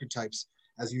these archetypes,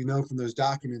 as you know from those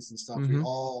documents and stuff. Mm-hmm.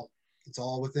 It's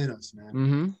all within us, man.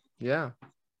 Mm-hmm. Yeah,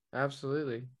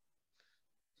 absolutely.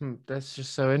 That's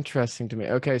just so interesting to me.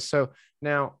 Okay, so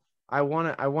now I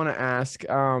want to ask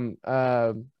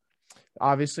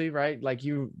obviously, right? Like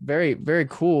you very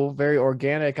cool, very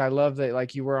organic. I love that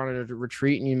like you were on a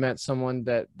retreat and you met someone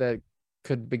that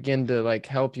could begin to like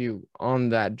help you on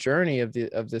that journey of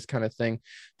this kind of thing.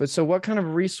 But so what kind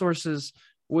of resources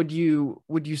would you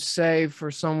say for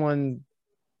someone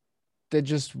that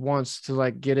just wants to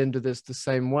like get into this the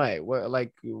same way? What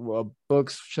like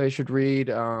books they should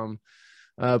read,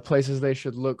 places they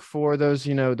should look for those,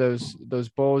 those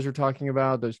bowls you're talking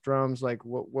about, those drums, like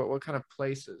what kind of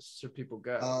places should people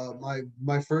go?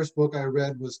 My first book I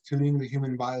read was Tuning the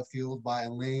Human Biofield by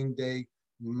Elaine Day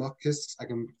Muckus. I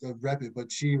can rep it,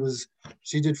 but she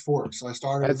did forks. So I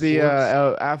started At with the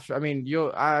forks. after, I mean,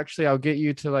 I'll get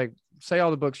you to like say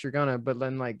all the books you're gonna, but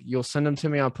then like you'll send them to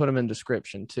me. I'll put them in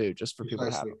description too, just for people to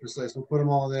have Precisely, them. precisely. We'll put them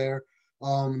all there.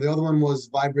 The other one was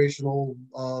vibrational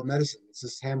medicine. It's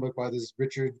this handbook by this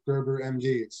Richard Gerber,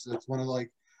 MD. It's one of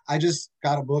like I just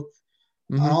got a book.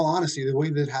 In Mm-hmm. all honesty, the way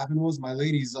that happened was my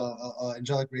lady's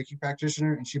angelic Reiki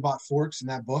practitioner, and she bought forks in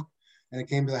that book, and it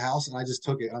came to the house, and I just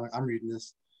took it. I'm like, I'm reading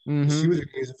this. She Mm-hmm. was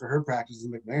gonna use it for her practice.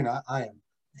 I'm like, man, I am.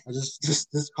 I just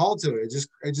called to it.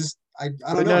 I don't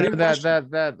But know. I no, didn't that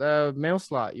question. mail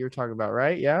slot you're talking about,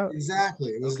 right? Yeah.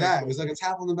 Exactly. It was Okay, that. It cool. was like a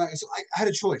tap on the back. So I had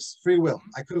a choice, free will.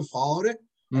 I could have followed it,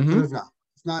 or I could Mm-hmm. have not.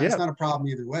 It's Yeah. not a problem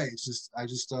either way. It's just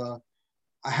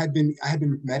I had been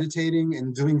meditating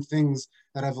and doing things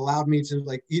that have allowed me to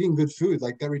like eating good food.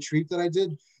 Like that retreat that I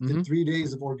Mm-hmm. did 3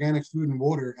 days of organic food and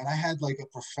water, and I had like a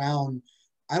profound.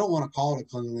 I don't want to call it a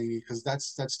kundalini because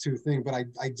that's too thing, but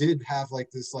I did have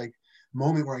like this like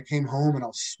moment where I came home and I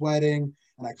was sweating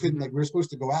and I couldn't like we were supposed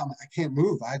to go out and I can't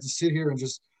move. I had to sit here and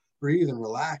just breathe and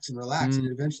relax, and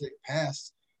eventually it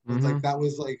passed. But Mm-hmm. like that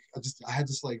was like I had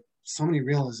just like so many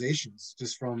realizations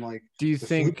just from like Do you the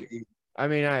food. think, I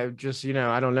mean, I just,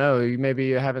 I don't know, maybe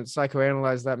you haven't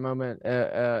psychoanalyzed that moment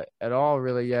at all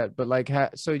really yet, but like,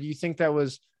 so you think that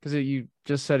was because you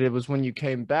just said it was when you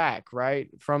came back, right,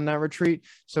 from that retreat?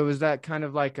 So is that kind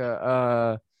of like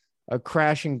a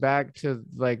crashing back to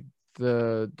like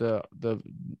the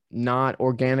not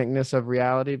organicness of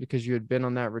reality because you had been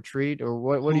on that retreat, or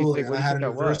what do you Totally, think? and What do you think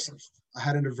that was? I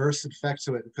had an adverse effect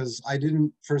to it because I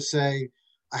didn't per se.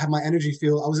 I have my energy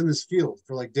field. I was in this field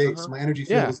for like days. Uh-huh. So my energy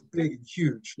field Yeah. is big and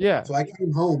huge. Yeah. So I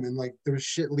came home and like there was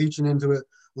shit leaching into it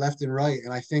left and right.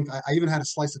 And I think I even had a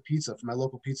slice of pizza from my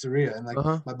local pizzeria. And like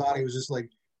Uh-huh. my body was just like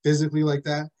physically like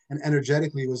that. And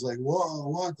energetically was like, whoa,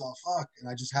 what the fuck? And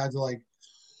I just had to like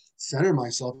center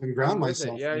myself and I'm ground with it.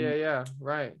 myself. Yeah, yeah, And yeah.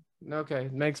 Right. Okay.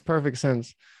 Makes perfect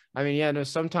sense. I mean, yeah, no,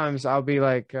 sometimes I'll be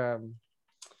like out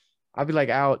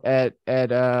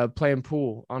at playing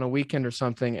pool on a weekend or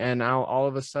something, and I'll all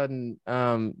of a sudden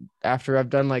after I've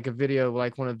done like a video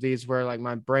like one of these where like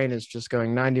my brain is just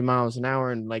going 90 miles an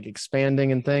hour and like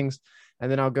expanding and things,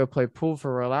 and then I'll go play pool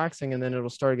for relaxing, and then it'll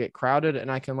start to get crowded, and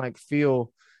I can like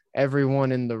feel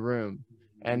everyone in the room.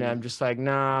 And I'm just like,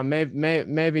 nah,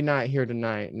 maybe not here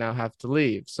tonight, and I'll have to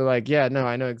leave. So like, yeah, no,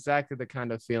 I know exactly the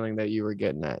kind of feeling that you were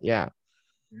getting at. Yeah.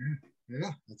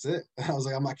 yeah, that's it. I was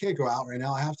like, I can't go out right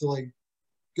now. I have to like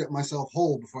get myself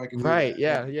whole before I can do Right. that.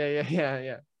 Yeah. Yeah. Yeah. Yeah.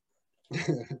 Yeah.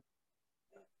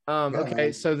 Yeah, yeah, Okay,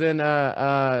 man. so then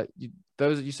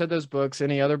those you said those books.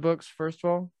 Any other books, first of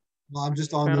all? Well, I'm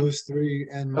just You on found? those three,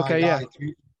 and my Okay, yeah. guy,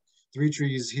 three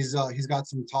trees. He's got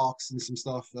some talks and some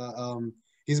stuff.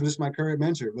 He's just my current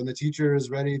mentor. When the teacher is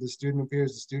ready, the student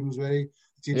appears. The student is ready,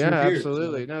 the Yeah, teacher appears. So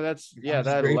absolutely. No, that's I'm yeah, just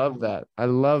that I love grateful. that. I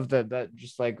love that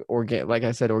just like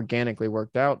I said, organically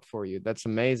worked out for you. That's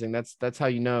amazing. That's how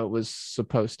you know it was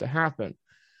supposed to happen.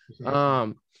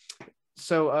 Um,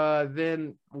 so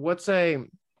then what's a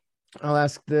I'll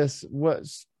ask this.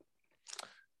 What's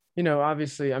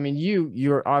obviously, I mean,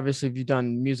 you're obviously you've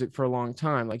done music for a long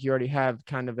time. Like you already have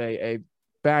kind of a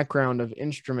background of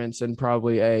instruments and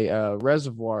probably a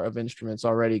reservoir of instruments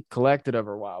already collected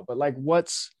over a while. But like,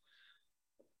 what's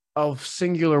a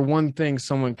singular one thing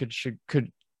someone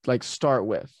could like start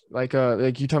with? Like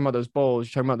you talking about those bowls,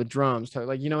 you're talking about the drums,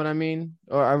 like you know what I mean?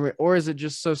 Or is it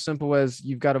just so simple as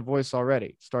you've got a voice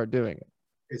already, start doing it?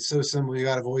 It's so simple. You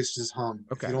got a voice, just hum.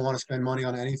 If you Okay, don't want to spend money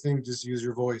on anything, just use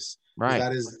your voice because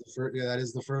right. yeah, that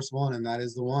is the first one, and that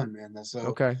is the one, man. So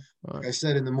Okay, all like right. I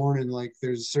said in the morning, like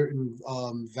there's certain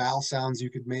vowel sounds you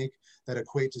could make that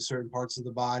equate to certain parts of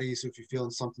the body. So if you're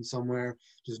feeling something somewhere,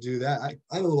 just do that. I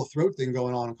had a little throat thing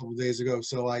going on a couple of days ago,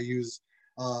 so I use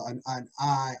an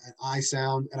I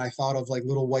sound, and I thought of like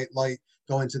little white light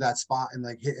going to that spot and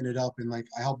like hitting it up, and like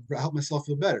I help myself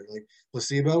feel better. Like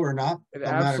placebo or not, It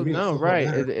doesn't matter to absolutely me. I no, still feel right.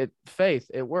 better. It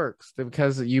faith, it works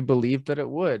because you believed that it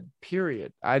would.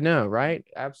 Period. I know, right?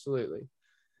 Absolutely.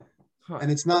 Huh.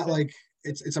 And it's not Okay. like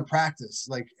it's a practice.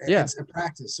 Like Yeah, it's a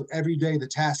practice. So every day the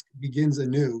task begins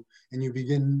anew, and you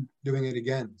begin doing it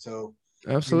again. So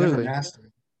you never absolutely. master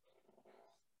it.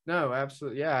 No,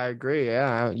 absolutely. Yeah, I agree.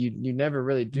 Yeah, you never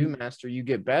really do master. You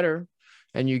get better,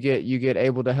 and you get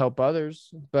able to help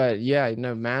others. But yeah,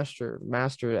 no, master.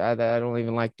 I don't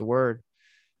even like the word.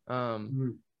 Um,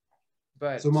 Mm.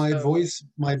 but So so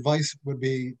my advice would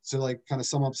be to like kind of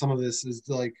sum up some of this is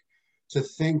to like to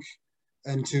think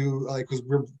and to like because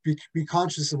be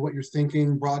conscious of what you're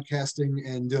thinking, broadcasting,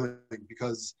 and doing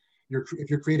because if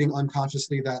you're creating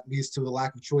unconsciously, that leads to the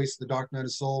lack of choice, the dark night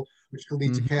of soul, which could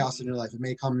lead to mhm, chaos in your life. It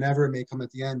may come never, it may come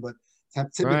at the end, but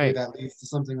typically right. that leads to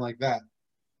something like that.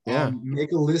 Yeah.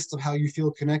 Make a list of how you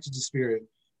feel connected to spirit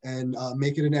and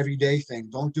make it an everyday thing.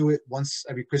 Don't do it once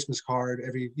every Christmas card,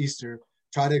 every Easter.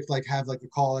 Try to like have like a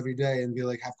call every day and be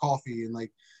like have coffee and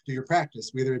like do your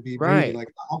practice, whether it be breathing. Right.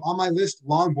 Like on my list,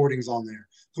 longboarding's on there,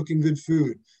 cooking good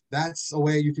food. That's a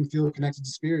way you can feel connected to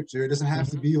spirit. It doesn't have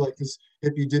to Mhm. be like this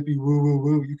hippy dippy woo woo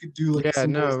woo. You could do like as Yeah,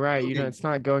 simple no, as right. cooking. It's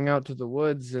not going out to the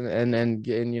woods and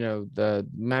getting, the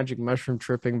magic mushroom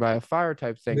tripping by a fire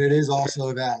type But thing. it is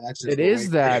also that. That's It just the is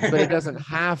white that, but it way. doesn't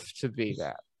have to be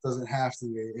that. Doesn't have to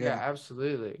be. Yeah, Yeah.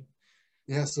 absolutely.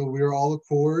 Yeah, so we were all a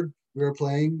chord. We were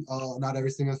playing. Not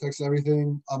everything affects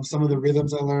everything. Some of the Mhm.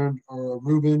 rhythms I learned are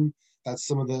Ruben. That's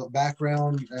some of the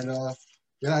background, and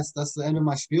yeah, that's the end of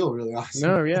my spiel, really, honestly.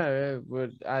 No, yeah, it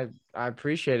would I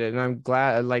appreciate it, and I'm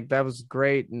glad. Like that was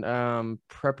great.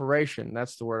 Preparation.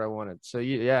 That's the word I wanted. So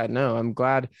yeah, no, I'm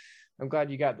glad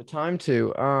you got the time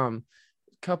to.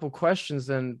 Couple questions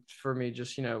then for me.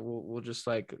 Just we'll just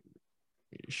like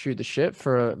shoot the shit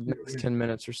for next 10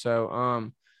 minutes or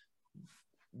so.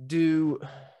 Do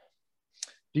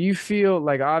do you feel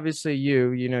like obviously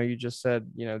you just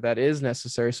said that is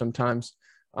necessary sometimes.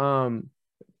 Um,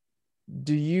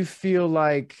 do you feel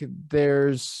like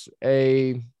there's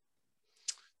a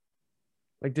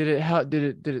like,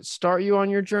 did it start you on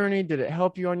your journey? Did it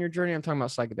help you on your journey? I'm talking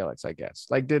about psychedelics, I guess.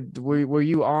 Like, were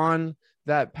you on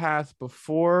that path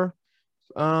before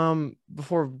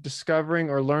discovering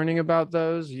or learning about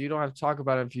those? You don't have to talk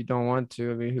about it if you don't want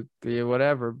to. I mean, yeah,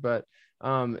 whatever. But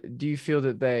Do you feel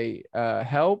that they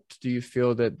helped? Do you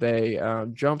feel that they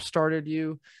jump started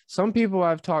you? Some people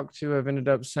I've talked to have ended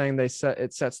up saying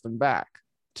it sets them back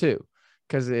too,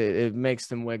 because it makes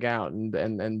them wig out,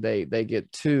 and they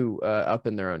get too up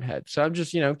in their own head. So I'm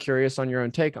just, curious on your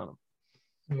own take on them.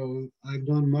 So I've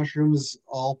done mushrooms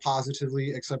all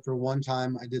positively, except for one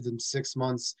time I did them 6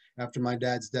 months after my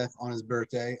dad's death on his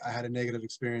birthday. I had a negative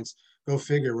experience. Go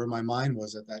figure where my mind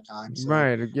was at that time. So,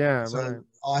 Right. Yeah. Right. so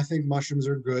I think mushrooms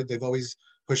are good. They've always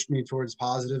pushed me towards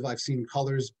positive. I've seen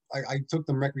colors. I took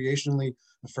them recreationally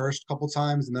the first couple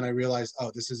times, and then I realized,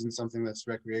 oh, this isn't something that's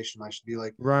recreational. I should be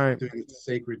like Right. doing it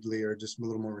sacredly or just a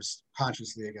little more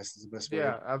consciously, I guess is the best word.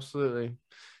 Yeah. Absolutely.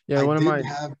 Yeah. I One of did my.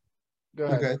 have, Go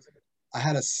ahead. okay. I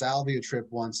had a salvia trip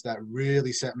once that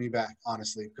really set me back,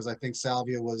 honestly, because I think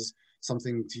salvia was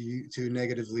something to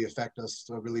negatively affect us,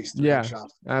 to release through head Yeah.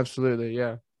 shops. Absolutely.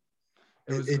 Yeah.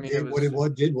 It was. I mean, it was.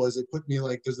 What it did was it put me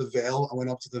like, there's the veil. I went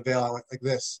up to the veil. I went like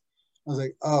this. I was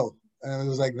like, oh, and it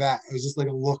was like that. It was just like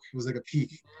a look. It was like a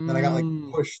peek. Then I got like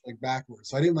Mm, pushed like backwards.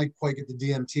 So I didn't like quite get the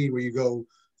DMT where you go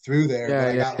through there, but yeah.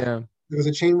 I Yeah. got like, Yeah. there was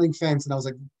a chain link fence, and I was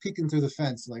like peeking through the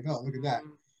fence, like, oh, look at that.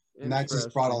 And that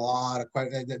just brought a Interesting. lot of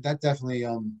quite that definitely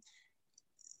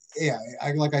yeah,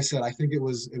 like I said, I think it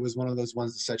was one of those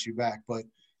ones that set you back, but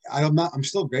I'm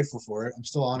still grateful for it. I'm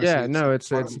still honestly, Yeah, it's no, like it's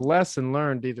part of it's lesson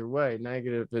learned either way,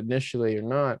 negative initially or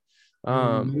not.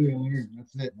 Um,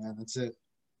 that's it, man. That's it.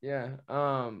 yeah.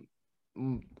 Mm,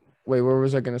 Wait, what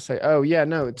was I gonna say? Oh, yeah,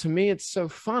 no. To me, it's so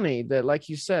funny that, like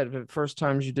you said, the first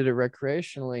times you did it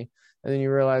recreationally, and then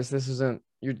you realize this isn't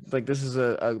you're like this is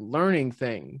a learning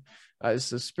thing.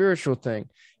 It's a spiritual thing.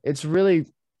 It's really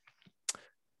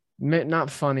not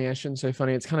funny. I shouldn't say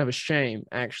funny. It's kind of a shame,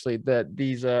 actually, that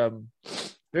these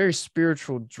very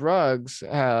spiritual drugs,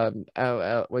 well,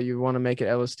 you want to make it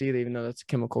LSD, even though that's a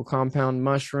chemical compound,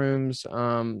 mushrooms,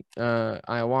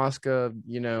 ayahuasca,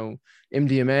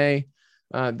 MDMA,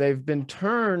 they've been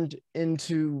turned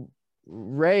into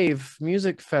rave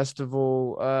music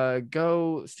festival,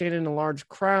 go stand in a large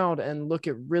crowd and look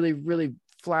at really, really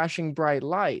flashing bright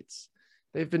lights.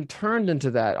 They've been turned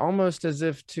into that, almost as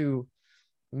if to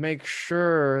make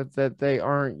sure that they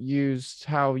aren't used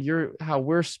how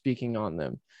we're speaking on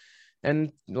them.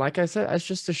 And like I said, it's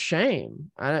just a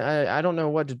shame. I don't know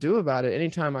what to do about it.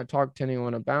 Anytime I talk to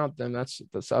anyone about them, that's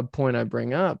the sub point I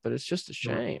bring up, but it's just a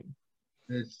shame.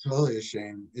 It's totally a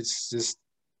shame. It's just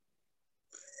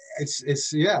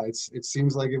it's yeah. It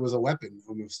seems like it was a weapon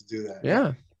almost to do that. Yeah.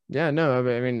 Yeah. Yeah, no,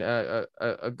 I mean,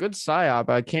 a good psyop.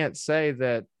 I can't say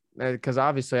that, because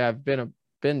obviously I've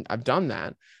done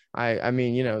that. I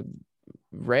mean,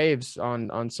 raves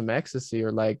on some ecstasy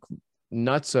or like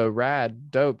nutso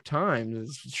rad dope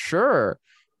times, sure,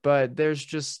 but there's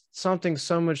just something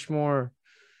so much more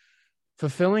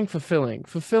fulfilling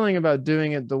about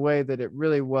doing it the way that it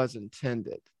really was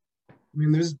intended. I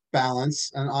mean, there's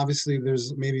balance, and obviously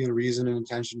there's maybe a reason and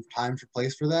intention, time for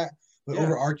place for that. But Yeah.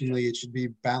 overarchingly, it should be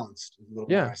balanced a little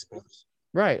more, Yeah. I suppose.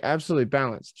 Right, absolutely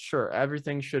balanced. Sure,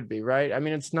 everything should be, right. I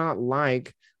mean, it's not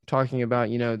like talking about,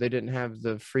 they didn't have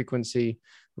the frequency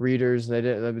readers.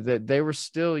 They were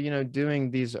still,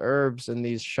 doing these herbs and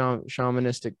these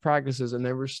shamanistic practices, and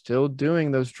they were still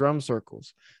doing those drum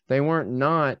circles. They weren't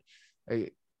not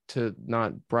to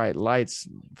not bright lights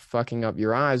fucking up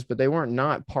your eyes, but they weren't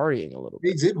not partying a little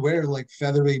They bit. did wear like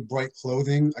feathery, bright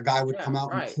clothing. A guy would Yeah, come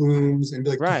out in right. plumes and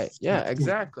be like, Right. "Doof, Yeah, doof, doof."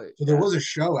 exactly. So there Yeah, was a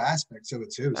show aspect to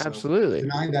it too. So absolutely.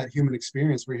 deny that human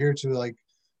experience. We're here to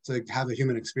have a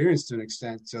human experience to an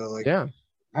extent. So like, Yeah.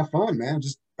 have fun, man.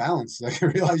 Just balance. Like I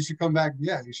realize you should come back.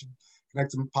 Yeah, you should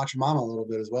connect to Pachamama a little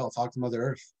bit as well. Talk to Mother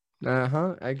Earth.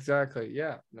 Uh-huh. Exactly.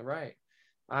 Yeah. Right.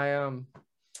 I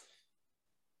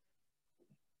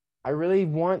I really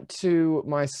want to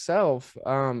myself,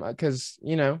 because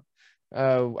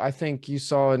I think you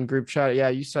saw in group chat, yeah,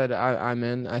 you said I'm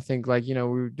in. I think, like, we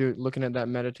were looking at that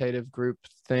meditative group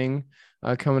thing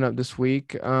coming up this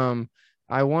week.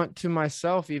 I want to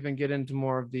myself even get into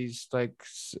more of these like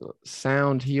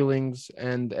sound healings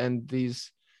and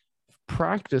these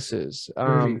practices,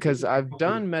 because I've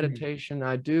done meditation.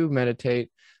 I do meditate.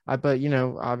 But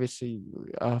obviously,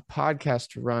 a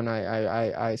podcast to run,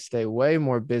 I stay way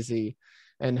more busy,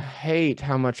 and hate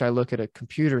how much I look at a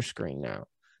computer screen now.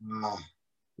 Ah,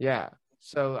 Yeah.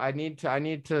 So I need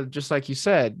to just like you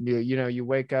said, you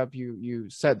wake up, you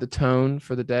set the tone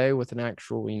for the day with an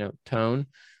actual, tone.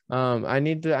 I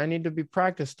need to be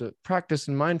practice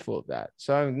and mindful of that.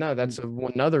 So no, that's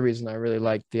another reason I really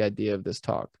like the idea of this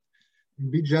talk.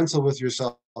 be gentle with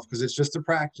yourself because it's just a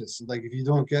practice. Like if you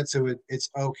don't get to it, it's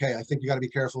okay. I think you got to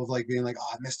be careful of like being like, oh,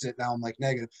 I missed it. Now I'm like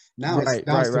negative. Now Right, it's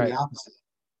right, doing right. the opposite.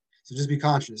 So just be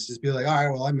conscious. Just be like, all right,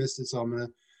 well, I missed it, so I'm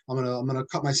gonna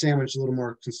cut my sandwich a little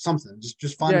more something.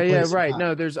 Just find a Yeah, place and right. time.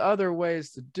 No, there's other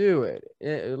ways to do it.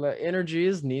 Energy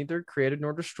is neither created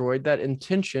nor destroyed. That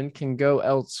intention can go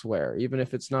elsewhere, even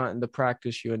if it's not in the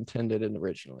practice you intended it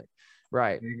originally.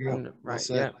 Right. There you go. Well Right.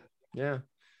 said. Yeah.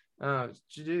 Yeah.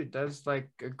 Dude, that's like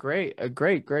great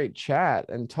chat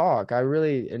and talk. I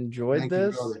really enjoyed Thank you,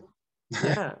 this. brother.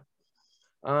 Yeah.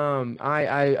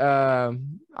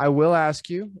 I will ask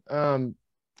you,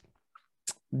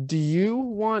 do you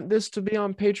want this to be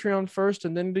on Patreon first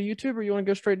and then to YouTube, or you want to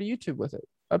go straight to YouTube with it?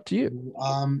 Up to you.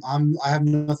 I have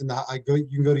nothing to. I go. You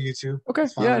can go to YouTube. Okay.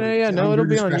 It's fine. No, it'll Your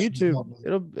be on discretion as YouTube. well, brother.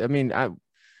 It'll, I mean, I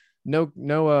no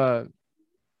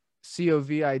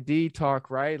COVID talk,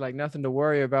 right? Like nothing to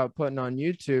worry about putting on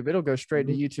YouTube. It'll go straight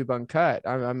to YouTube uncut.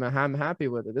 I'm happy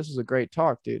with it. This was a great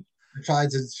talk, dude. I tried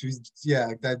to.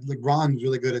 Yeah, that like Ron's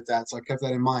really good at that, so I kept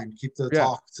that in mind. Keep the Yeah,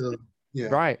 talk to. Yeah.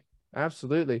 right.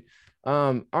 Absolutely.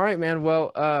 All right, man.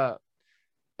 Well,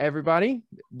 everybody,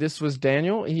 this was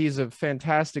Daniel. He's a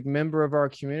fantastic member of our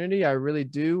community. I really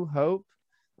do hope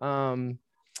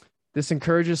this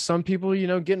encourages some people,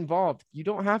 get involved. You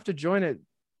don't have to join it,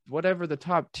 whatever the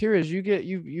top tier is.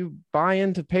 You buy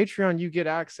into Patreon, you get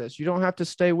access. You don't have to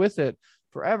stay with it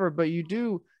forever, but you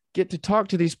do get to talk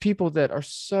to these people that are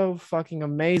so fucking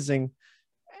amazing,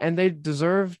 and they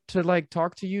deserve to like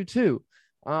talk to you too.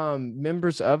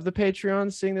 Members of the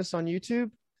Patreon seeing this on YouTube,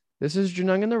 this is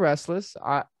Genung the Restless.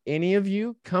 Any of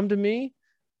you come to me,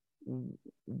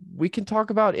 we can talk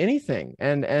about anything,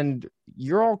 and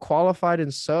you're all qualified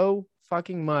in so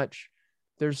fucking much.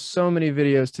 There's so many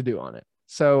videos to do on it.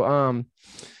 So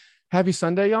happy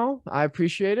Sunday, y'all. I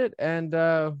appreciate it, and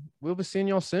we'll be seeing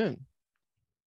y'all soon.